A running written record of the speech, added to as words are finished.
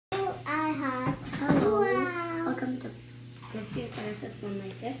This one my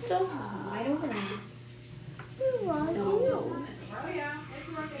sister, right over there. Who are you?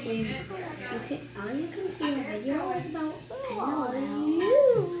 All you can see in the video is about Who are Annabelle.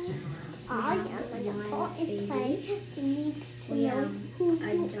 you? I am an One important player who needs to We know have who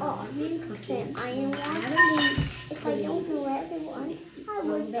a you are. dog named Cookie. Then I am We one. have a baby. If I don't know everyone, I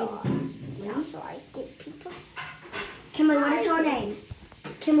will die. That's why I give people. Kimberly, what is her name?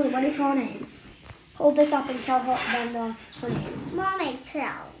 Kimberly, what is her name? Hold this up and tell them her name. Mommy,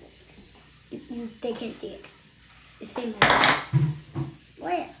 chill. They can't see it. It's the same way.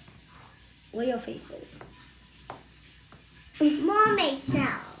 Where? Where your face is. Mommy,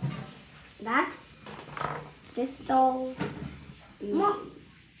 chill. That's this doll's Mom.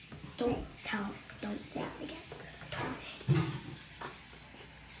 Don't say it again.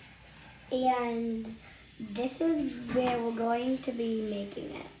 And this is where we're going to be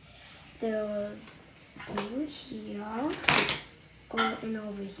making it. So over here, and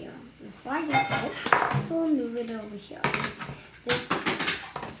over here. The slide it out, so we'll move it over here. This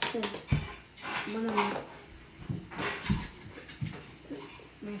is one of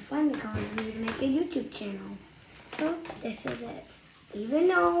my friend called me to make a YouTube channel. So this is it. Even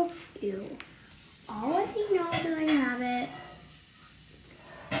though you already know that I have it,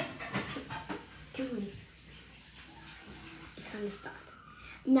 it's time to start.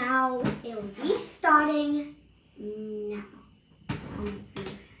 Now it'll be starting now.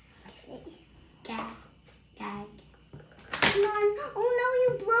 Gag, gag. Come on. Oh no,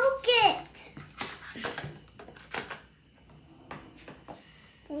 you broke it.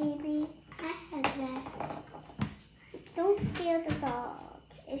 Baby, I had that. Don't scare the dog.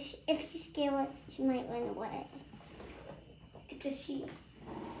 If you scare her, she might run away. It's a she.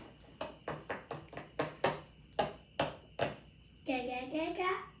 Gag, gag, gag,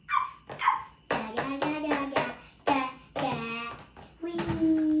 gag. Gag, gag, gag, gag, gag, gag, gag.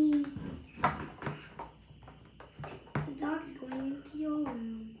 Whee! The dog's going into your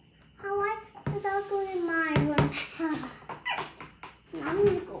room. How is the dog going in my room? Now I'm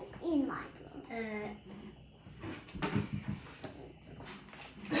gonna go in my room.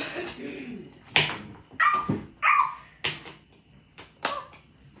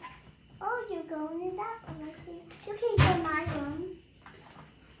 Oh, you're going in that room. I see. You can't go in my room.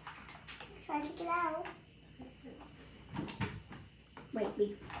 Try to get out. Wait,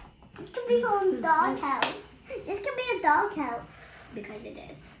 This could be home dog house. This could be a dog house. because it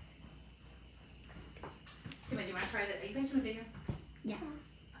is. Do you want to try that? Are you guys doing a video? Yeah.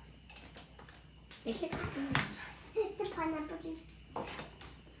 They can't see. It's a pineapple juice.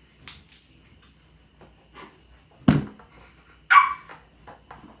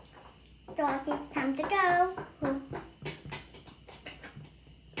 Dog, it's time to go.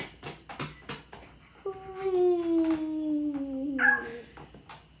 Whee!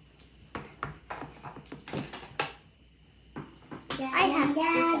 I have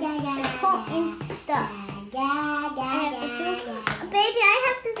important stuff. Baby, I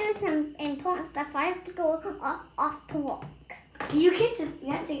have to do some important stuff. I have to go off to work. You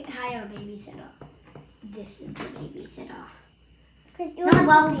have to hire a babysitter. This is the babysitter. Cause you No, have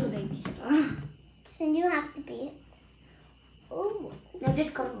Bubbles to the be. babysitter. So you have to be it. Oh, No,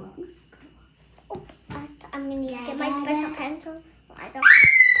 just go to work. I'm gonna need to get my special pencil. I don't.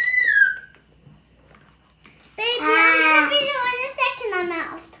 Baby, I'm gonna be there in a second. I'm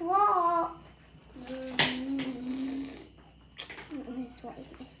out of to work. This way,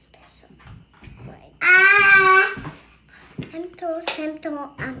 my special. Simple.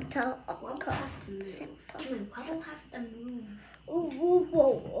 Wobble has to move. Come on, Wobble has to move.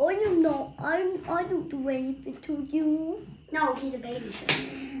 Oh, I am not. I don't do anything to you. No, he's a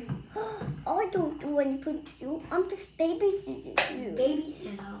babysitter. I don't do anything to you. I'm just babysitting you.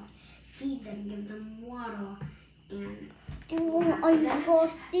 Babysitter. Feed them, give them water, and Are you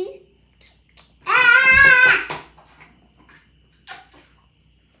thirsty?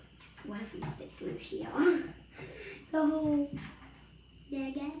 what if we put it through here? Oh. Da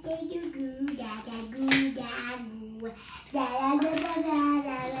da da do goo da da goo da goo da da da da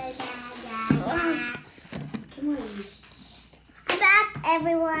da da da da. Come on. I'm back,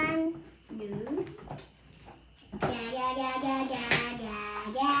 everyone. No. Da da da da da da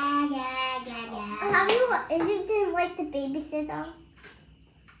da da da da. Have you didn't like the babysitter?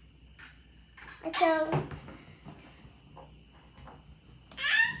 So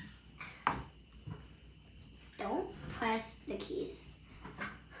Don't press the keys.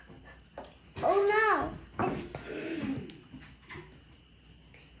 oh no, it's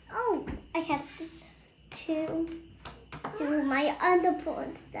I have to do my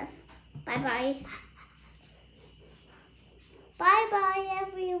unimportant stuff. Bye bye. Bye-bye,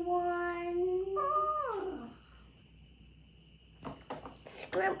 everyone.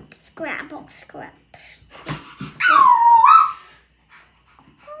 Scrimp, scrabble, scrimp.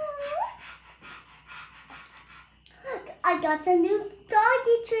 I got some new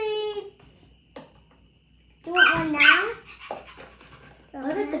doggy treats. Do you want one now?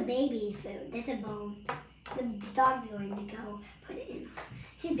 What about the baby food? That's a bone. The dog's going to go put it in.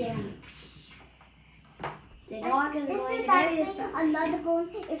 See, bury. The dog is going to bury this bone. Another bone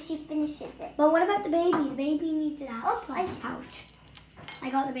if she finishes it. But what about the baby? The baby needs an Oops, applesauce pouch. I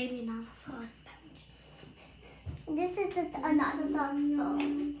got the baby an applesauce pouch. This is another dog's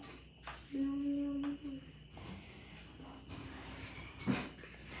bone.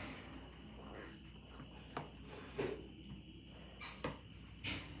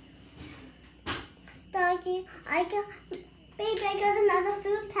 Doggy, I got another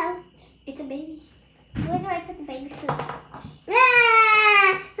food pouch. It's a baby. Where do I put the baby food?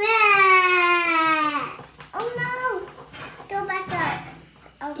 Oh no! Go back up.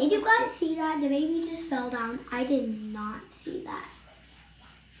 Oh, Did you guys see that? The baby just fell down. I did not see that.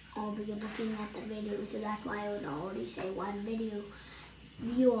 Oh, but you're looking at the video, so that's why I would already say one video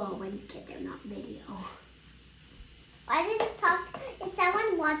viewer when you get there, not video. Why did it talk? Is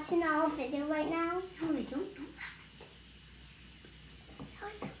someone watching our video right now? No, they don't know that.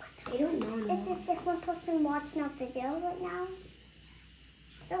 They don't know. Is it different person watching our video right now?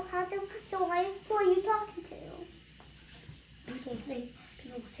 So who are you talking to? People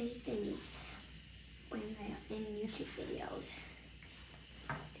say things when they're in YouTube videos.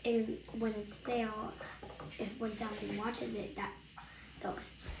 And when it's there, when somebody watches it, that goes.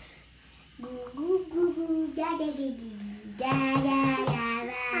 Goo goo goo goo, ga ga ga ga ga ga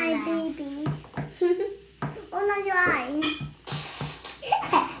ga. Hi, baby. Oh, not your eyes.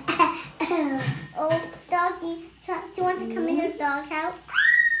 Oh, doggy. Do you want to come in your dog house?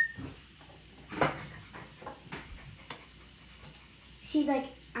 She's like,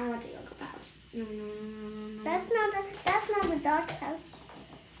 I want the yoga pouch. No, no, no, no, no. That's not the dog house.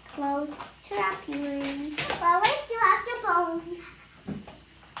 Close. Trap you in. Well, wait, you have your bone.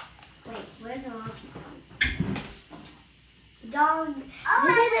 Wait, where's the monkey from? Dog. Oh,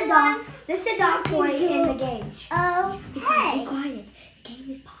 This is the dog toy in the cage. Oh, Be quiet, hey. be quiet. The game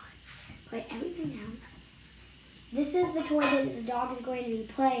is paused. Put everything down. This is the toy that the dog is going to be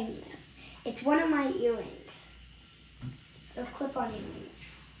playing with. It's one of my earrings. Those clip-on earrings.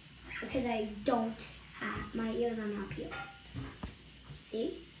 Because I don't have, my ears are not pierced.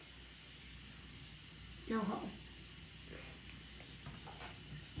 See? No hole.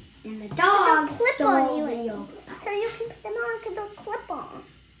 And the dog stole the yoga pouch. So you can put them on like a clip on.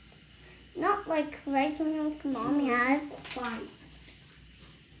 Not like regular ones mommy has. Fine.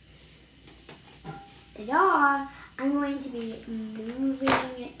 The dog, I'm going to be moving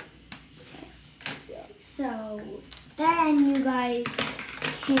it. So then you guys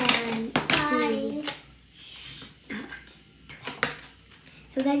can see.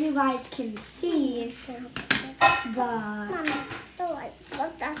 So then you guys can see the Mama, still like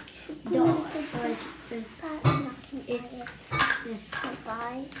love that. dog. Like this. It's this.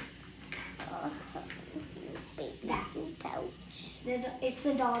 Goodbye. It's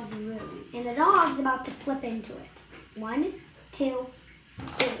the dog's room. And the dog's about to flip into it. 1, 2,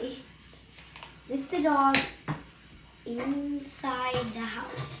 3. This is the dog inside the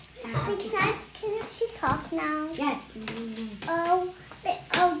house. Can she talk now? Yes. Oh,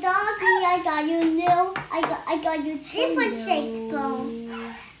 doggy, I got you different shaped bone.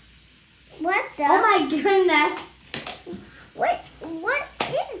 What the? Oh my goodness. What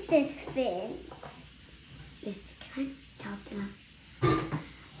is this thing? Can I talk to them?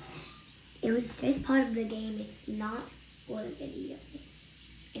 It was just part of the game. It's not for the video.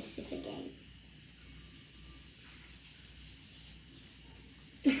 It's just a game.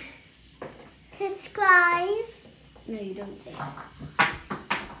 Subscribe No, you don't say that.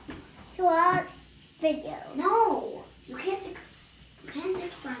 to our video. No, you can't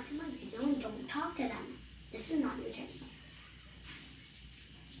subscribe to my video and don't talk to them. This is not your channel.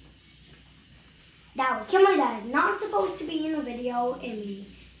 That was Kimberly. That is not supposed to be in the video, and we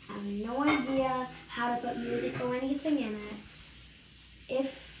have no idea how to put music or anything in it.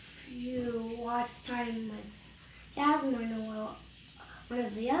 If you watch Time with Jasmine or one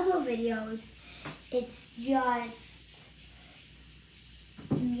of the other videos, it's just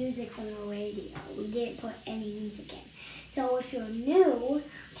music from the radio. We didn't put any music in. So if you're new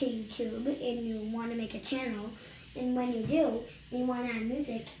to YouTube and you want to make a channel, and when you do, you want to add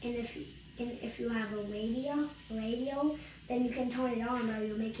music, and if you have a radio, then you can turn it on while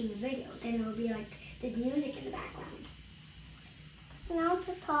you're making a video. Then it will be like this music in the background. Now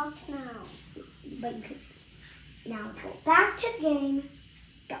to talk now. But you can now let's go back to the game.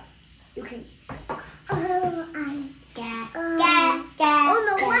 Go. You can. Oh, I Get.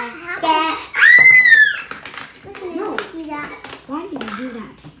 Oh no, what happened? Listen, No. see that? Why did you do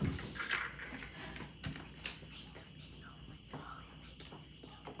that?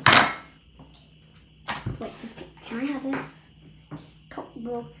 Wait, can I have this?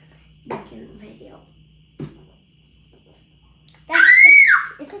 We'll make a video.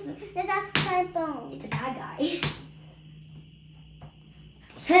 That's my bone. It's a bad guy.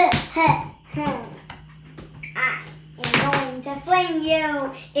 I am going to fling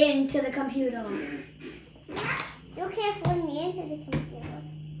you into the computer. You can't fling me into the computer.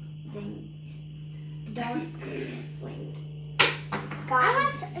 Then the dog is going to get flinged. I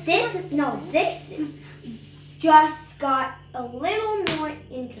Guys, this just got a little more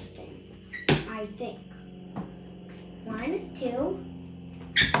interesting, I think. 1, 2.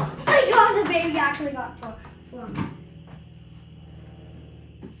 Oh my God, the baby actually got flung.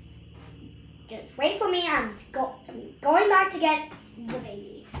 Just wait for me. I'm going back to get the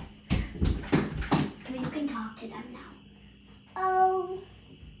baby. Come on, you can talk to them now. Oh,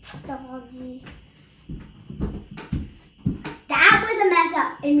 doggy. That was a mess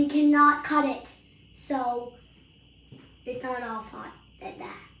up, and we cannot cut it. So it's not our fault.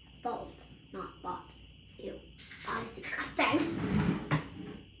 Fault, not fault. Ew, that is disgusting.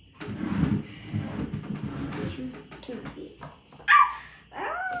 Cannot be.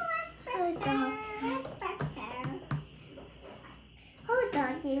 Oh, dog. Oh,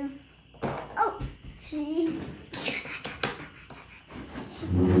 doggy. Oh, jeez.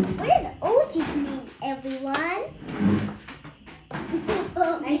 What does OGs mean, everyone?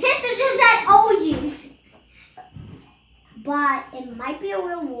 My sister just said OGs. But it might be a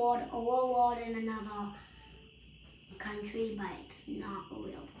real word in another country, but it's not a real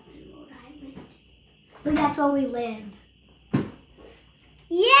word in Rhode Island. Because that's where we live.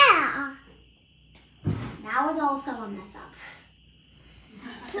 Yeah. That was also a mess up.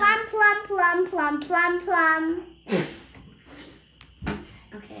 Plum, plum, plum, plum, plum, plum.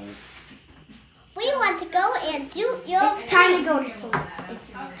 Okay. We want to go and do your It's time to go to sleep.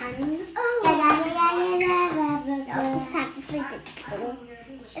 It's time to No, it's time to sleep.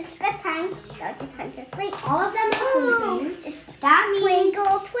 It's bedtime. So it's time to sleep. All of them are Oh, sleeping. That means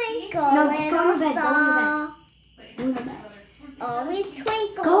Twinkle, twinkle, No, just go little in the bed, go in the star. go in the bed. Always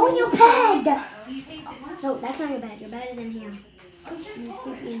twinkle. Go in your little bed. No, that's not your bed. Your bed is in here. You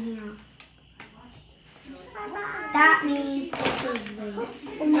sleep in here. That means this is the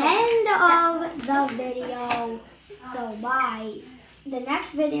end of the video. So bye. The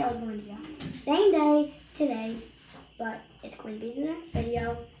next video is going to be on the same day today, but it's going to be the next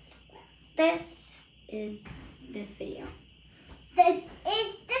video. This is this video. This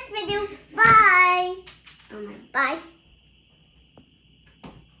is this video. Bye. Oh my. Bye.